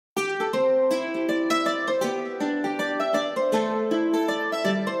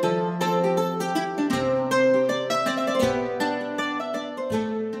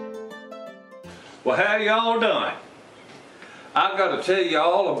Well, how y'all doing? I got to tell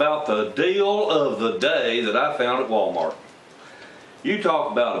y'all about the deal of the day that I found at Walmart. You talk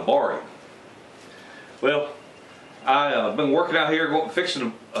about a bargain. Well, I've been working out here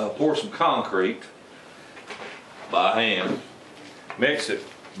fixing to pour some concrete by hand. Mix it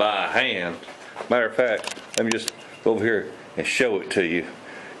by hand. Matter of fact, let me just go over here and show it to you.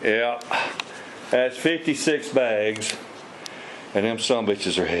 Yeah, that's 56 bags, and them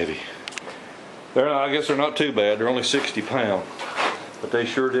sumbitches are heavy. I guess they're not too bad. They're only 60 pounds, but they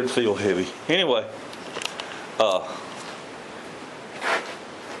sure did feel heavy. Anyway, out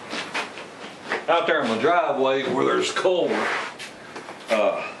there in my driveway where there's coal,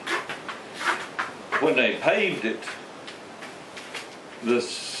 when they paved it,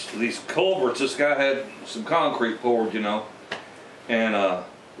 these culverts, this guy had some concrete poured, you know, and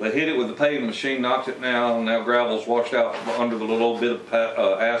they hit it with the paving machine, knocked it down, and now gravel's washed out under the little bit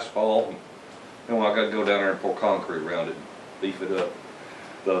of asphalt. And I got to go down there and pour concrete around it and beef it up.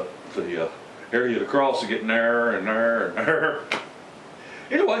 The area to cross is getting narrower and narrower and narrower.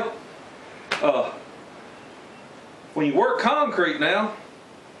 Anyway, when you work concrete now,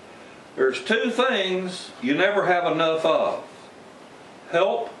 there's two things you never have enough of: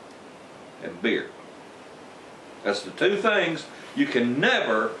 help and beer. That's the two things you can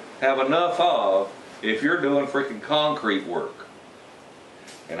never have enough of if you're doing freaking concrete work.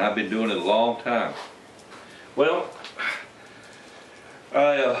 And I've been doing it a long time. Well,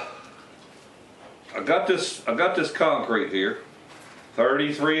 I got this concrete here,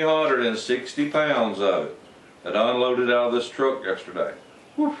 3,360 pounds of it that I unloaded out of this truck yesterday.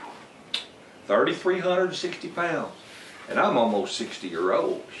 3,360 pounds, and I'm almost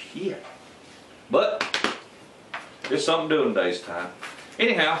 60-year-old. Shit. But it's something to do in a day's time.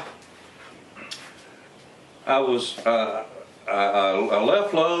 Anyhow, I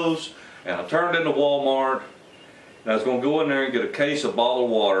left Lowe's and I turned into Walmart, and I was going to go in there and get a case of bottled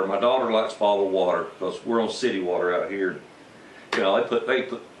water. My daughter likes bottled water because we're on city water out here. You know, they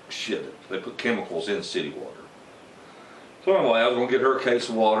put chemicals in city water. So anyway, I was going to get her a case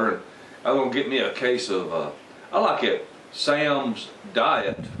of water, and I was going to get me a case of I like it, Sam's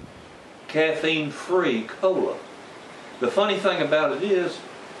Diet caffeine-free cola. The funny thing about it is,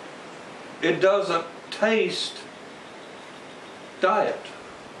 it doesn't taste diet.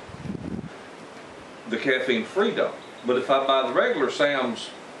 The caffeine-free don't. But if I buy the regular Sam's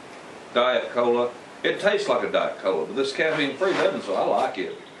Diet Cola, it tastes like a Diet Cola. But this caffeine-free doesn't, so I like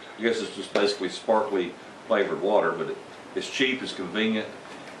it. I guess it's just basically sparkly flavored water, but it's cheap, it's convenient,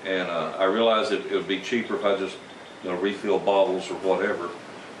 and I realize it would be cheaper if I just, refill bottles or whatever.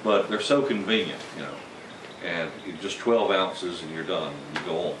 But they're so convenient, and just 12 ounces and you're done. And you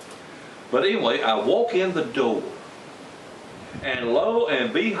go on. But anyway, I walk in the door, and lo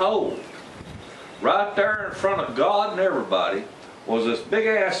and behold, right there in front of God and everybody was this big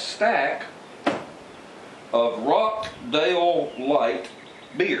ass stack of Rockdale Light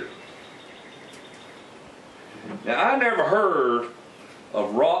beer. Now, I never heard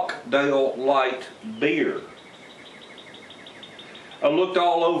of Rockdale Light beer. I looked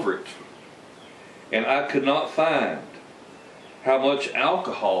all over it, and I could not find how much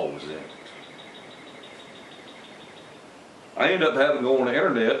alcohol was in it. I ended up having to go on the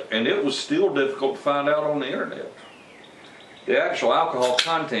internet, and it was still difficult to find out on the internet. The actual alcohol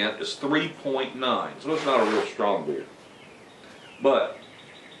content is 3.9, so it's not a real strong beer. But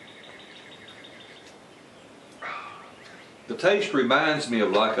the taste reminds me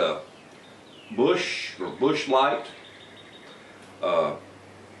of like a Busch or Busch Light.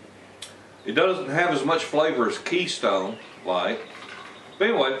 It doesn't have as much flavor as Keystone Light. But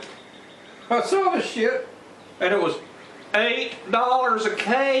anyway, I saw this shit, and it was $8 a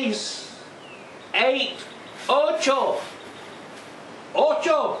case. $8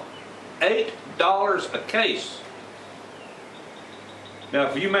 a case. Now,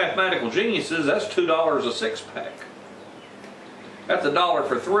 for you mathematical geniuses, that's $2 a six-pack. That's $1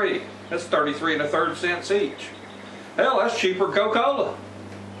 for 3. That's 33 1/3 cents each. Hell, that's cheaper than Coca-Cola.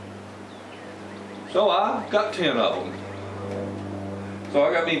 So I got 10 of them. So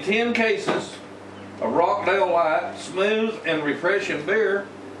I got me 10 cases of Rockdale Light, smooth and refreshing beer.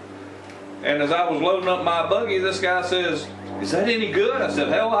 And as I was loading up my buggy, this guy says, "Is that any good?" I said,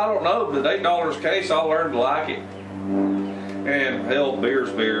 "Hell, I don't know, but at $8 a case, I'll learn to like it." And hell,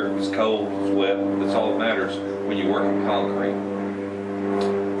 beer's beer. It's cold, it's wet. That's all that matters when you work in concrete.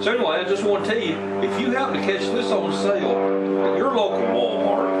 So anyway, I just want to tell you, if you happen to catch this on sale at your local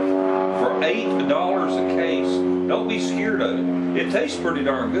Walmart for $8 a case, don't be scared of it. It tastes pretty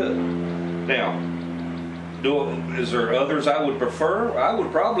darn good. Now, is there others I would prefer? I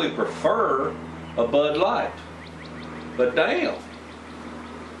would probably prefer a Bud Light. But damn,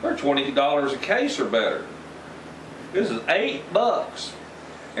 they're $20 a case or better. This is $8.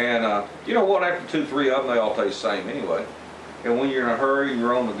 And you know what, after 2, 3 of them, they all taste the same anyway. And when you're in a hurry,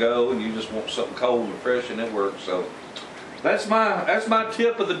 you're on the go, and you just want something cold and refreshing, it works. So that's my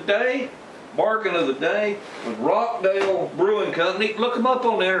tip of the day, bargain of the day, with Rockdale Brewing Company. Look them up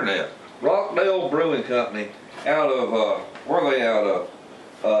on the internet. Rockdale Brewing Company, out of where are they out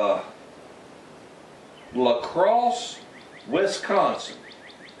of? La Crosse, Wisconsin.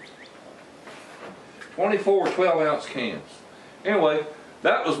 24 12-ounce cans. Anyway,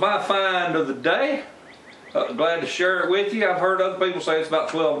 that was my find of the day. Glad to share it with you. I've heard other people say it's about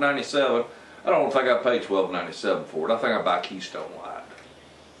 $12.97. I don't think I paid $12.97 for it. I think I buy Keystone Light.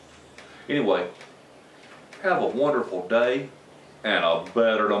 Anyway, have a wonderful day and a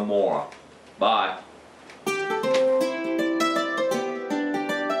better tomorrow. Bye.